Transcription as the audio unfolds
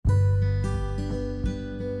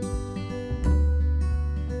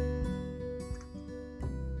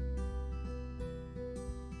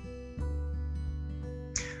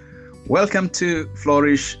Welcome to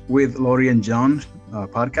Flourish with Laurie and John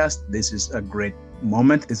podcast. This is a great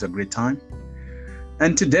moment. It's a great time.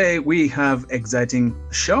 And today we have exciting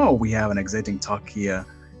show. We have an exciting talk here.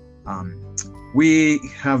 We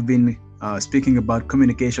have been speaking about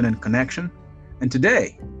communication and connection. And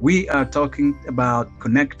today we are talking about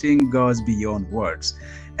connecting goes beyond words.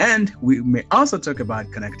 And we may also talk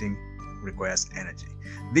about connecting requires energy.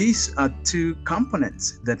 These are two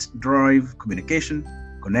components that drive communication,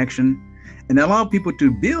 connection, and allow people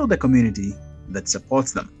to build a community that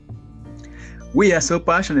supports them. We are so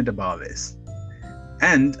passionate about this.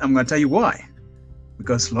 And I'm going to tell you why.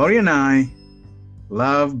 Because Laurie and I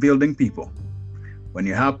love building people. When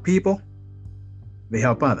you help people, they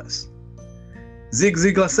help others. Zig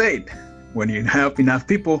Ziglar said, when you help enough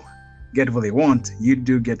people get what they want, you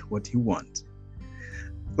do get what you want.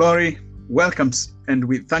 Laurie, welcome, and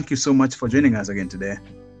we thank you so much for joining us again today.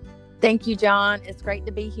 Thank you, John. It's great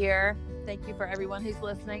to be here. Thank you for everyone who's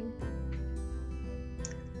listening.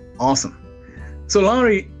 Awesome. So,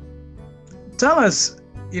 Laurie, tell us,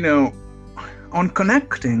 on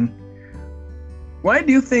connecting, why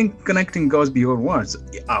do you think connecting goes beyond words?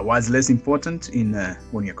 Are words less important in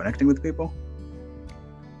when you're connecting with people?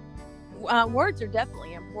 Words are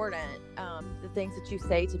definitely important. The things that you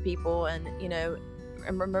say to people, and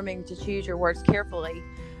remembering to choose your words carefully.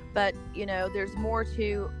 But there's more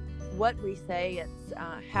to what we say. It's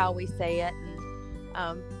how we say it,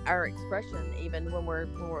 and our expression, even when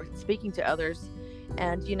we're speaking to others.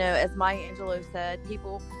 And as Maya Angelou said,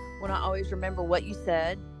 people will not always remember what you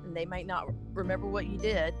said, and they might not remember what you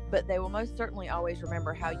did, but they will most certainly always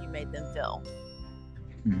remember how you made them feel.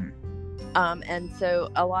 Mm-hmm. And so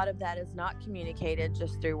a lot of that is not communicated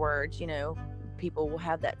just through words. People will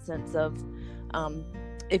have that sense of,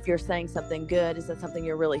 if you're saying something good, is that something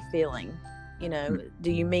you're really feeling?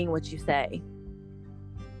 Do you mean what you say?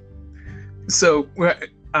 So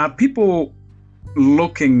are people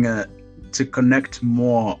looking to connect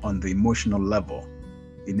more on the emotional level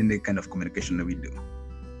in any kind of communication that we do?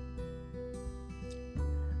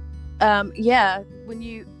 Yeah, when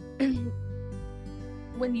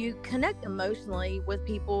you connect emotionally with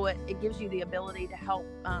people, it gives you the ability to help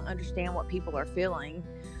understand what people are feeling.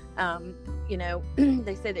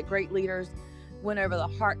 They say that great leaders win over the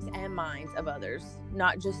hearts and minds of others,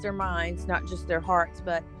 not just their minds, not just their hearts,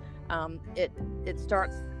 but it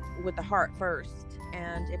starts with the heart first.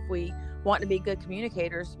 And if we want to be good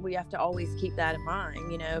communicators, we have to always keep that in mind.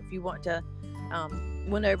 If you want to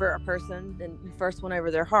win over a person, then you first win over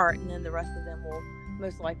their heart, and then the rest of them will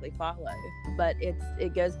most likely follow. But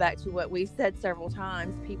it goes back to what we've said several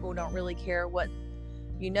times. People don't really care what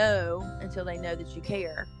you know until they know that you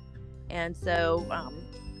care. And so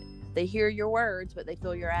they hear your words, but they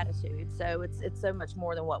feel your attitude. So it's so much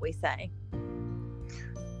more than what we say.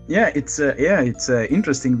 Yeah, it's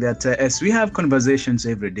interesting that as we have conversations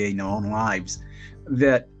every day in our own lives,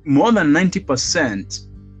 that more than 90%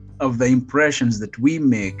 of the impressions that we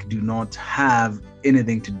make do not have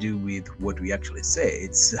anything to do with what we actually say.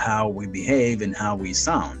 It's how we behave and how we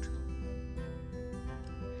sound.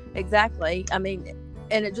 Exactly. I mean,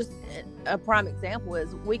 and it just a prime example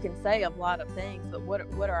is we can say a lot of things, but what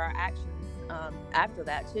are our actions after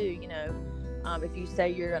that too? If you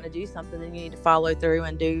say you're going to do something, then you need to follow through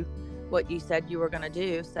and do what you said you were going to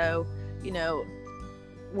do. So,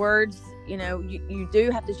 words, you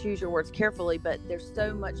do have to choose your words carefully, but there's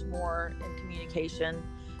so much more in communication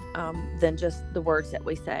than just the words that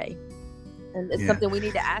we say. And it's something we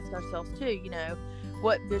need to ask ourselves too,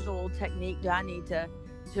 what visual technique do I need to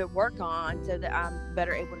work on so that I'm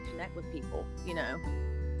better able to connect with people?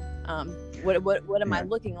 What am I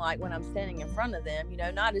looking like when I'm standing in front of them?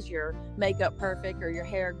 Not is your makeup perfect or your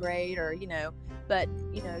hair great or but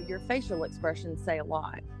your facial expressions say a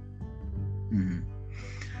lot. Mm-hmm.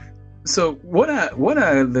 So what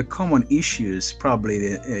are the common issues?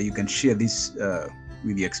 Probably you can share this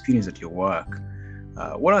with your experience at your work.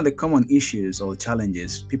 What are the common issues or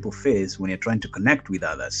challenges people face when you're trying to connect with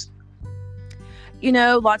others?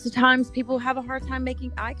 Lots of times people have a hard time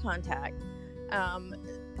making eye contact,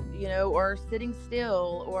 or sitting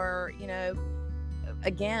still, or,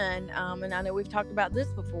 again, and I know we've talked about this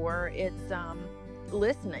before, it's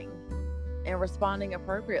listening and responding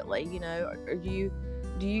appropriately. Do you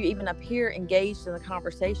even appear engaged in the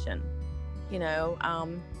conversation?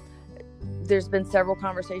 There's been several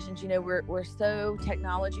conversations, we're so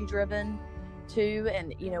technology driven too.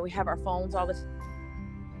 And, we have our phones all the time,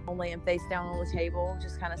 only and face down on the table,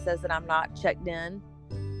 just kind of says that I'm not checked in.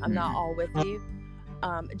 I'm not all with you.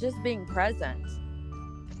 Just being present.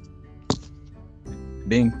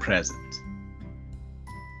 Being present.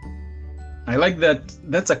 I like that.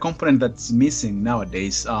 That's a component that's missing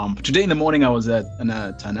nowadays. Today in the morning, I was at a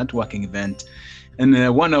networking event,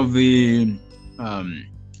 and one of the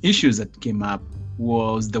issues that came up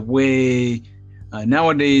was the way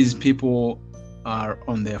nowadays people are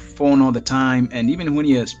on their phone all the time, and even when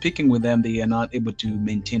you're speaking with them, they are not able to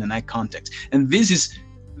maintain an eye contact. And this is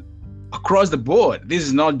across the board. This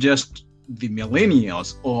is not just the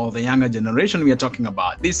millennials or the younger generation we are talking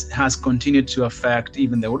about. This has continued to affect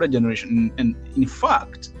even the older generation. And in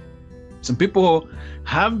fact, some people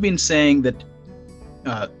have been saying that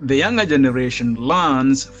the younger generation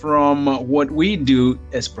learns from what we do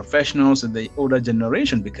as professionals in the older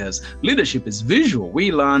generation, because leadership is visual.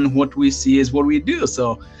 We learn what we see is what we do.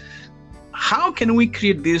 So how can we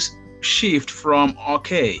create this shift from,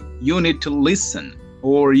 okay, you need to listen,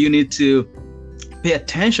 or you need to pay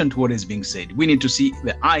attention to what is being said. We need to see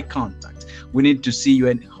the eye contact. We need to see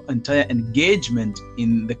your entire engagement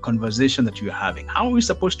in the conversation that you're having. How are we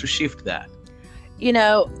supposed to shift that? You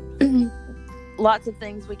know, lots of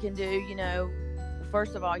things we can do. You know,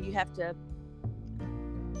 first of all, you have to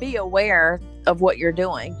be aware of what you're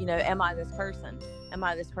doing. You know, am I this person? Am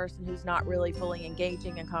I this person who's not really fully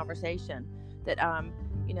engaging in conversation? That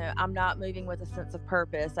you know, I'm not moving with a sense of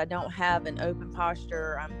purpose. I don't have an open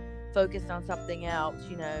posture. I'm focused on something else.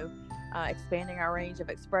 You know, expanding our range of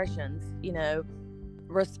expressions. You know,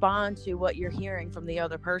 respond to what you're hearing from the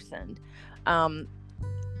other person.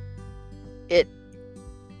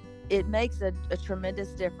 It makes a tremendous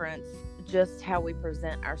difference just how we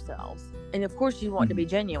present ourselves. And of course, you want to be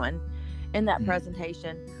genuine in that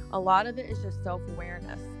presentation. A lot of it is just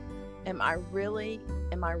self-awareness. Am I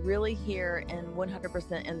really here and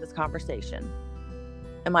 100% in this conversation?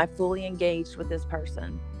 Am I fully engaged with this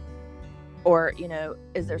person? Or, you know,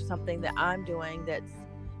 is there something that I'm doing that's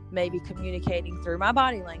maybe communicating through my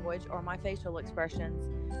body language or my facial expressions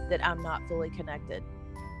that I'm not fully connected?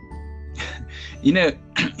 You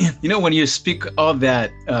know, when you speak of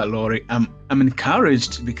that, Lori, I'm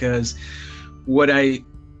encouraged, because what I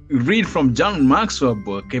read from John Maxwell's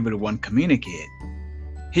book, Everyone Communicate,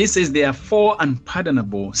 he says there are 4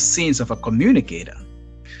 unpardonable sins of a communicator.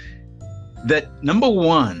 That number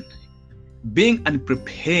 1, being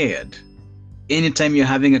unprepared anytime you're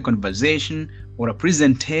having a conversation or a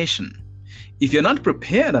presentation. If you're not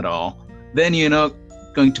prepared at all, then you're not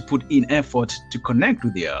going to put in effort to connect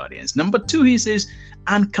with the audience. Number 2, he says,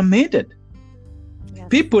 uncommitted. Yes.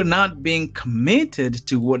 People not being committed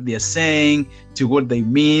to what they're saying, to what they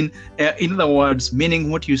mean. In other words,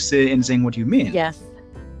 meaning what you say and saying what you mean. Yes.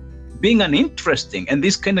 Being uninteresting. And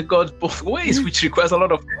this kind of goes both ways, which requires a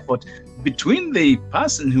lot of effort between the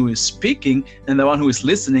person who is speaking and the one who is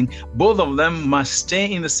listening. Both of them must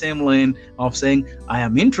stay in the same lane of saying, I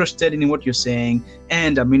am interested in what you're saying,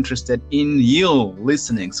 and I'm interested in you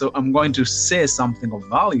listening. So I'm going to say something of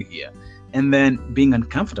value here. And then being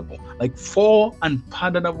uncomfortable, like 4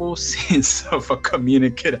 unpardonable sins of a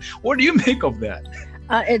communicator. What do you make of that?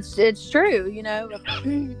 It's true. You know,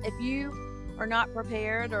 if you are not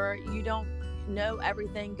prepared, or you don't know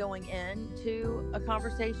everything going into a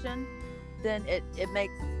conversation, then it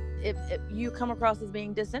makes you come across as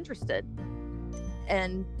being disinterested.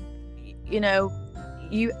 And you know,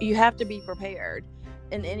 you have to be prepared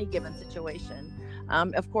in any given situation.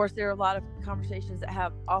 Of course, there are a lot of conversations that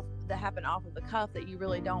happen off of the cuff that you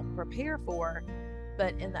really don't prepare for,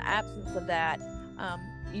 but in the absence of that,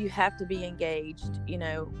 you have to be engaged, you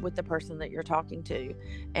know, with the person that you're talking to,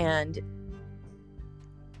 and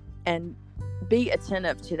be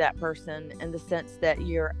attentive to that person in the sense that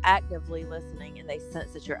you're actively listening and they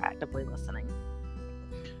sense that you're actively listening.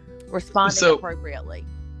 Responding appropriately.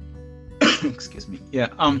 Excuse me. Yeah.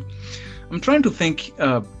 I'm trying to think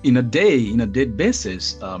in a day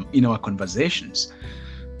basis, in our conversations,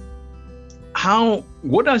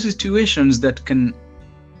 what are situations that can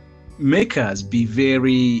make us be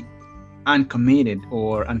very uncommitted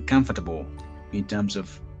or uncomfortable in terms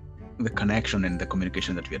of the connection and the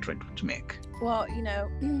communication that we are trying to make? Well, you know,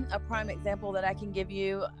 a prime example that I can give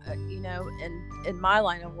you, you know, in my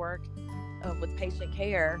line of work with patient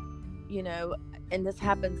care, you know, and this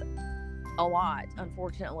happens a lot,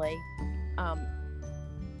 unfortunately.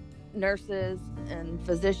 Nurses and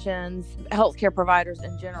physicians, healthcare providers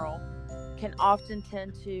in general, can often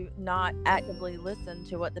tend to not actively listen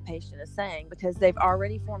to what the patient is saying because they've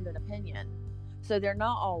already formed an opinion. So they're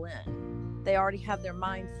not all in. They already have their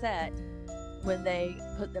mind set when they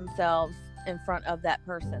put themselves in front of that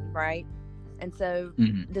person, right? And so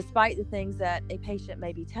despite the things that a patient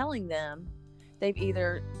may be telling them, they've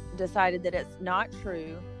either decided that it's not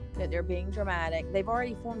true, that they're being dramatic. They've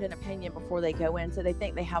already formed an opinion before they go in, so they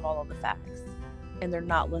think they have all of the facts, and they're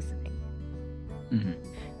not listening. Mhm.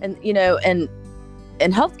 And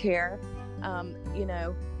in healthcare, you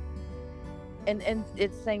know, and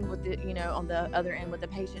it's same with the, on the other end with the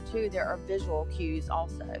patient too. There are visual cues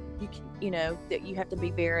also. You can, that you have to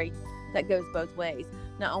be that goes both ways.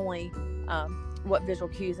 Not only what visual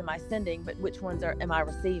cues am I sending, but which ones am I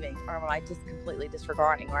receiving, or am I just completely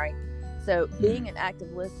disregarding, right? So being an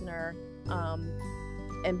active listener,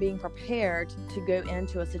 and being prepared to go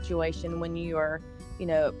into a situation when you are,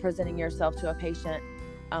 presenting yourself to a patient,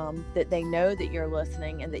 that they know that you're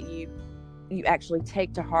listening, and that you actually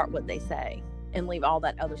take to heart what they say and leave all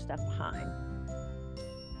that other stuff behind.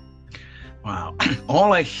 Wow.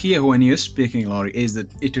 All I hear when you're speaking, Lori, is that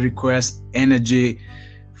it requires energy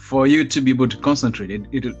for you to be able to concentrate.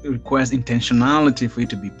 It requires intentionality for you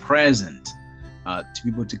to be present, to be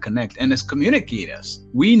able to connect. And as communicators,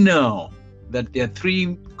 we know that there are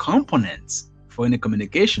three components for any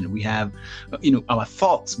communication. We have, our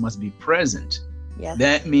thoughts must be present. Yes.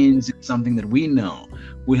 That means it's something that we know.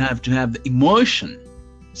 We have to have the emotion,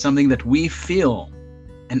 something that we feel,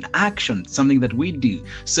 and action, something that we do.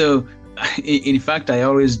 So, in fact, I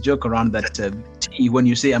always joke around that tea, when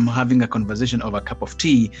you say I'm having a conversation over a cup of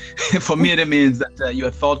tea, for me, it means that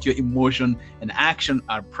your thought, your emotion, and action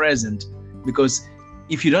are present. Because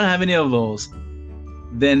if you don't have any of those,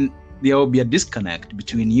 then there will be a disconnect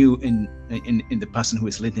between you and the person who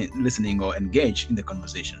is listening or engaged in the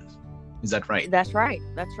conversation. Is that right? That's right.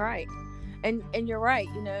 That's right. And you're right.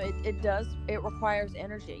 It requires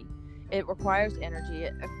energy. It requires energy.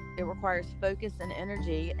 It requires focus and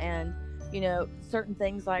energy, and certain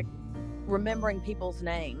things like remembering people's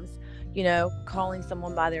names, calling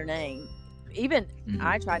someone by their name. Even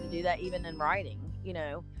I try to do that even in writing,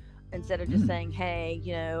 instead of just saying hey,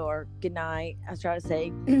 or good night, I try to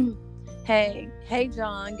say hey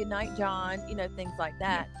John, good night John, things like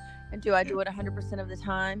that. And do I do it 100% of the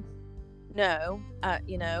time? No,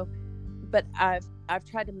 but I've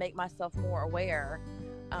tried to make myself more aware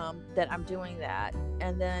that I'm doing that.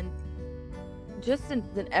 And then just in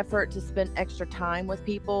an effort to spend extra time with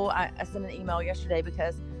people, I sent an email yesterday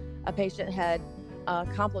because a patient had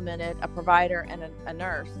complimented a provider and a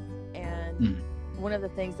nurse. And one of the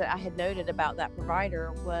things that I had noted about that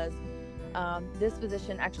provider was this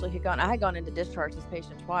physician actually I had gone into discharge this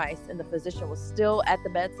patient twice, and the physician was still at the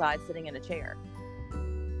bedside sitting in a chair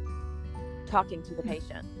talking to the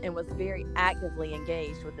patient, and was very actively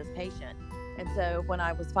engaged with this patient. And so when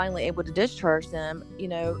I was finally able to discharge them,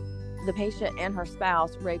 the patient and her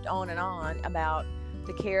spouse raved on and on about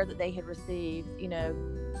the care that they had received.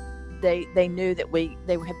 They knew that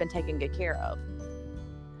they had been taken good care of.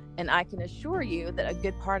 And I can assure you that a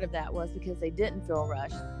good part of that was because they didn't feel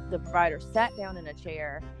rushed. The provider sat down in a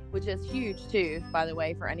chair, which is huge too, by the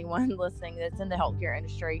way, for anyone listening that's in the healthcare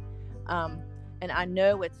industry. And I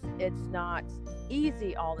know it's not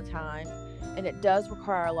easy all the time, and it does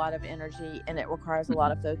require a lot of energy, and it requires a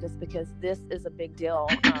lot of focus, because this is a big deal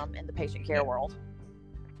in the patient care world.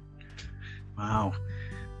 Wow.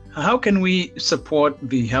 How can we support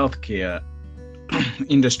the healthcare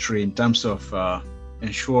industry in terms of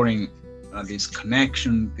ensuring this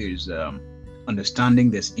connection, there's understanding,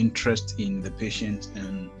 there's interest in the patient,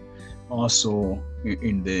 and also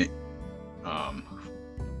in the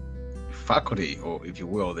faculty, or if you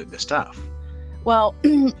will, the staff? Well,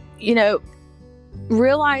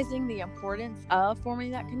 realizing the importance of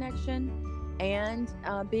forming that connection and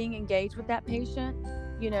being engaged with that patient.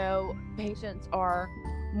 Patients are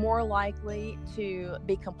more likely to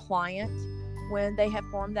be compliant when they have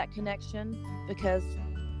formed that connection, because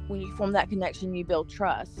when you form that connection, you build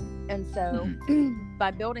trust. And so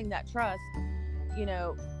by building that trust,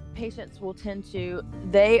 patients will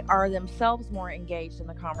they are themselves more engaged in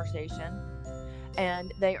the conversation,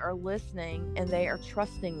 and they are listening, and they are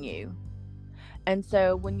trusting you. And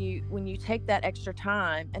so when you take that extra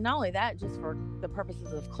time, and not only that, just for the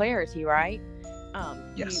purposes of clarity, right?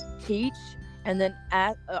 Yes. You teach, and then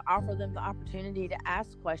offer them the opportunity to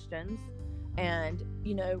ask questions, and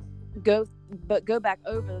go back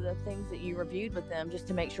over the things that you reviewed with them, just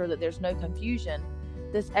to make sure that there's no confusion.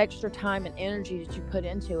 This extra time and energy that you put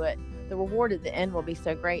into it, the reward at the end will be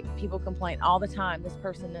so great. People complain all the time, this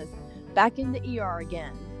person is back in the ER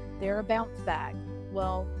again, they're a bounce back.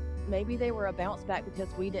 Well, maybe they were a bounce back because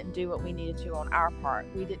we didn't do what we needed to on our part.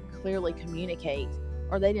 We didn't clearly communicate,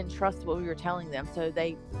 or they didn't trust what we were telling them. So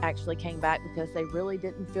they actually came back because they really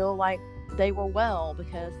didn't feel like they were well,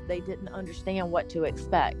 because they didn't understand what to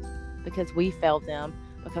expect, because we failed them,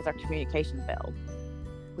 because our communication failed.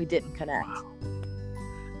 We didn't connect. Wow.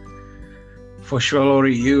 For sure,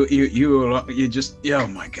 Lori, you just, oh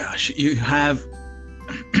my gosh, you have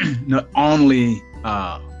not only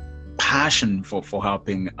passion for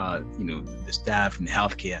helping the staff in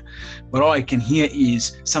healthcare, but all I can hear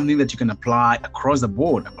is something that you can apply across the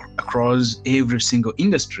board, across every single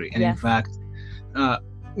industry. And Yes. in fact,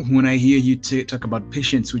 when I hear you talk about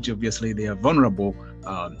patients, which obviously they are vulnerable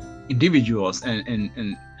individuals,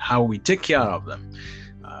 and how we take care of them,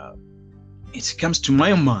 it comes to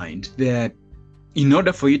my mind that in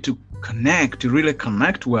order for you to really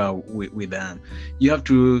connect well with them, you have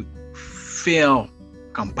to feel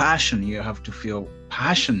compassion, you have to feel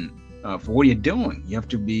passion for what you're doing. You have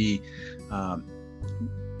to be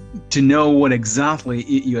to know what exactly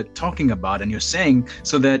you're talking about and you're saying,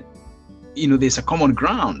 so that there's a common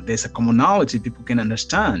ground, there's a commonality people can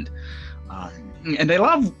understand. And I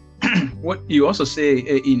love what you also say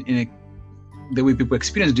in the way people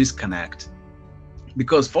experience disconnect,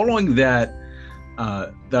 because following that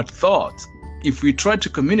thought, if we try to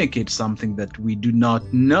communicate something we do not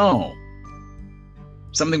know,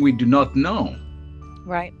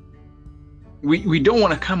 Right. we don't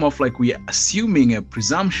want to come off like we are assuming a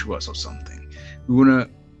presumptuous or something. We want to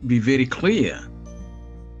be very clear.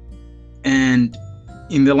 And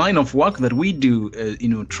in the line of work that we do,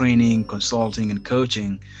 training, consulting, and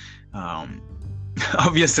coaching,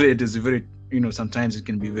 obviously it is very, sometimes it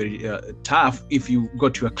can be very tough if you go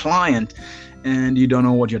to a client and you don't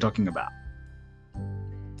know what you're talking about.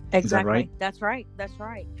 Exactly. Is that right? That's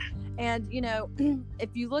right. And, if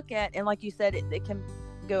you look at, and like you said, it can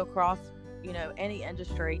go across, any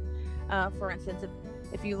industry. For instance,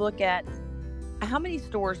 if you look at how many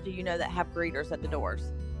stores do you know that have greeters at the doors?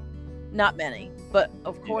 Not many, but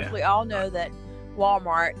of course we all know that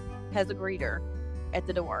Walmart has a greeter at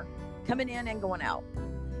the door, coming in and going out.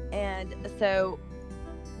 And so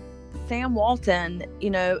Sam Walton,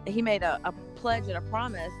 he made a pledge and a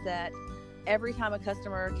promise that every time a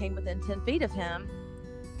customer came within 10 feet of him,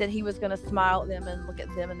 that he was going to smile at them and look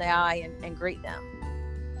at them in the eye and greet them.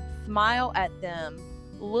 Smile at them,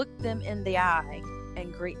 look them in the eye,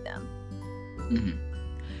 and greet them.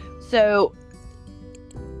 Mm-hmm. So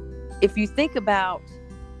if you think about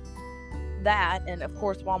that, and of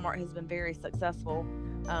course Walmart has been very successful,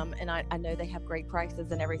 and I know they have great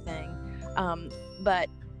prices and everything, but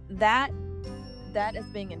that is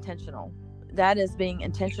being intentional. That is being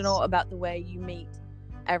intentional about the way you meet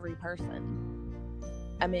every person.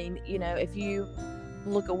 I mean, if you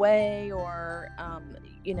look away or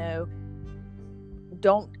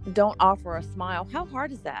don't offer a smile, how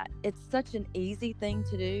hard is that? It's such an easy thing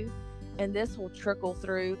to do, and this will trickle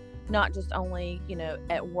through not just only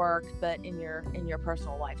at work, but in your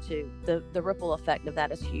personal life too. The ripple effect of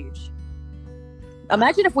that is huge.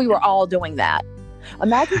 Imagine if we were all doing that.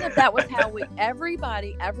 Imagine if that was how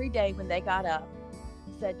everybody every day when they got up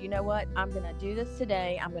said, you know what, I'm going to do this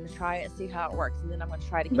today. I'm going to try it and see how it works, and then I'm going to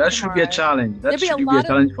try it again. That should be a challenge. That should be a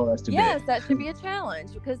challenge for us today. Yes, that should be a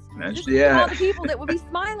challenge, because just think of all the people that would be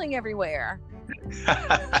smiling everywhere,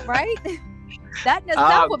 right? That does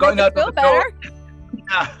not would make us feel better.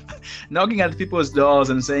 Knocking at people's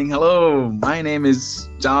doors and saying, hello, my name is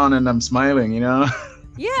John and I'm smiling,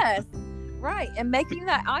 Yes, right. And making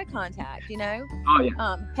that eye contact, Oh,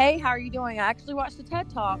 yeah. Hey, how are you doing? I actually watched a TED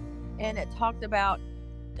Talk, and it talked about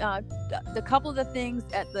the couple of the things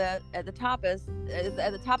at the top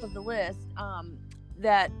of the list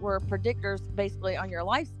that were predictors basically on your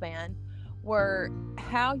lifespan were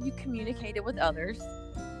how you communicated with others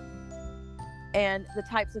and the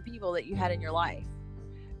types of people that you had in your life.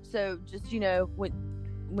 So just,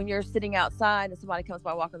 when you're sitting outside and somebody comes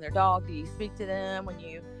by walking their dog, do you speak to them? When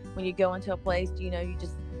you go into a place, do you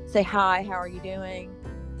just say, hi, how are you doing?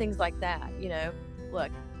 Things like that.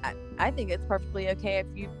 Look, I think it's perfectly okay if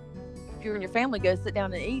you and your family go sit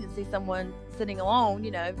down and eat and see someone sitting alone,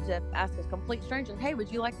 to ask a complete stranger, hey,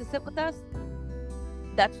 would you like to sit with us?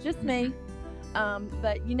 That's just me.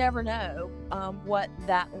 But you never know what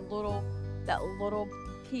that little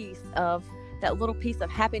piece of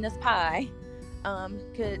happiness pie how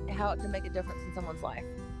it can make a difference in someone's life.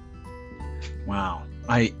 Wow.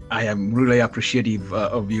 I am really appreciative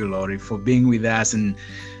of you, Lori, for being with us and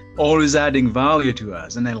always adding value to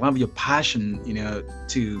us. And I love your passion,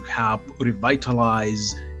 to help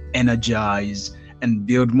revitalize, energize, and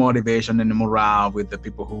build motivation and morale with the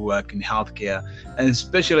people who work in healthcare. And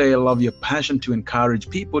especially I love your passion to encourage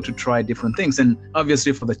people to try different things. And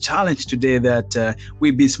obviously for the challenge today that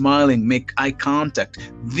we be smiling, make eye contact.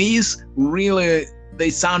 These really, they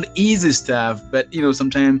sound easy stuff, but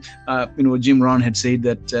sometimes Jim Rohn had said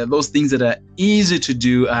that those things that are easy to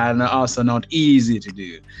do are also not easy to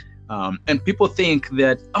do. And people think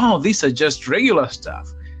that, these are just regular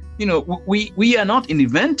stuff. We are not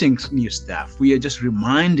inventing new stuff. We are just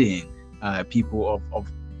reminding people of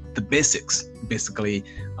the basics, basically,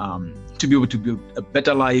 to be able to build a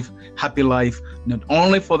better life, happy life, not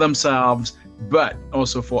only for themselves, but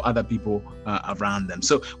also for other people around them.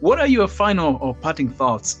 So what are your final or parting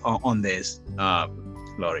thoughts on this,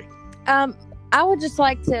 Lori? I would just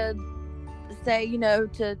like to say,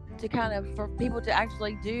 to kind of, for people to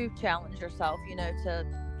actually do challenge yourself,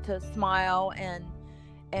 to smile and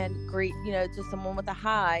greet, to someone with a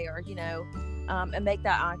hi, or, and make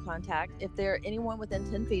that eye contact. If there anyone within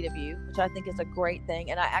 10 feet of you, which I think is a great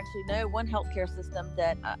thing. And I actually know one healthcare system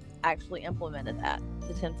that actually implemented that,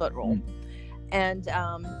 the 10-foot rule. And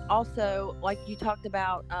also, like you talked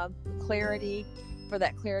about, clarity, for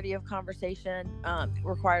that clarity of conversation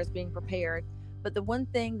requires being prepared. But the one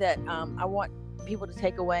thing that I want people to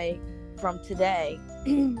take away from today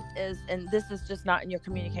is, and this is just not in your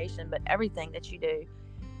communication, but everything that you do,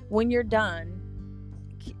 when you're done,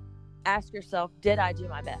 ask yourself, did I do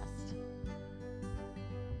my best?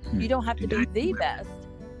 You don't have to do the best,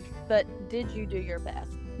 but did you do your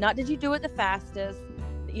best? Not did you do it the fastest,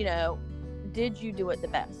 did you do it the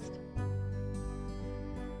best?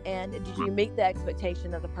 And did you meet the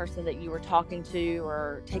expectation of the person that you were talking to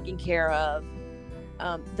or taking care of?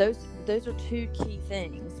 Those are two key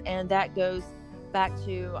things, and that goes back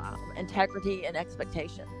to integrity and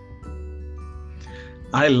expectation.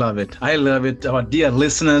 I love it. Our dear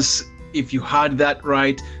listeners, if you heard that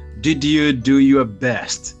right, did you do your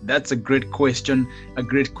best? That's a great question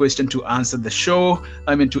to answer the show.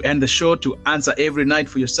 To end the show, to answer every night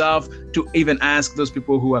for yourself, to even ask those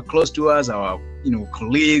people who are close to us, our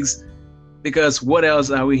colleagues, because what else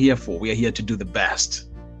are we here for? We are here to do the best.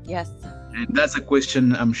 Yes. And that's a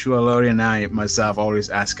question I'm sure Lori and I myself always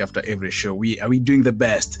ask after every show. Are we doing the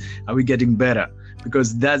best? Are we getting better?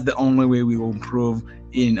 Because that's the only way we will improve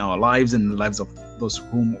in our lives and the lives of those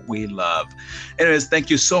whom we love. Anyways, thank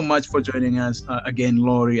you so much for joining us. Again,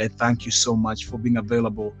 Lori, I thank you so much for being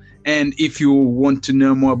available. And if you want to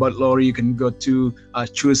know more about Lori, you can go to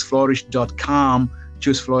chooseflourish.com,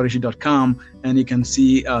 and you can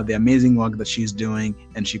see the amazing work that she's doing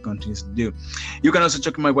and she continues to do. You can also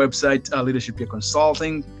check my website,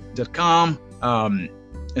 leadershippeerconsulting.com,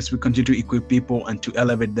 as we continue to equip people and to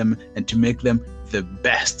elevate them and to make them the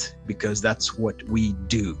best, because that's what we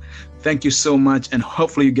do. Thank you so much, and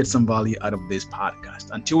hopefully you get some value out of this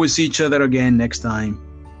podcast. Until we see each other again next time,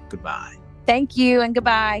 goodbye. Thank you, and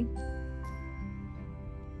goodbye.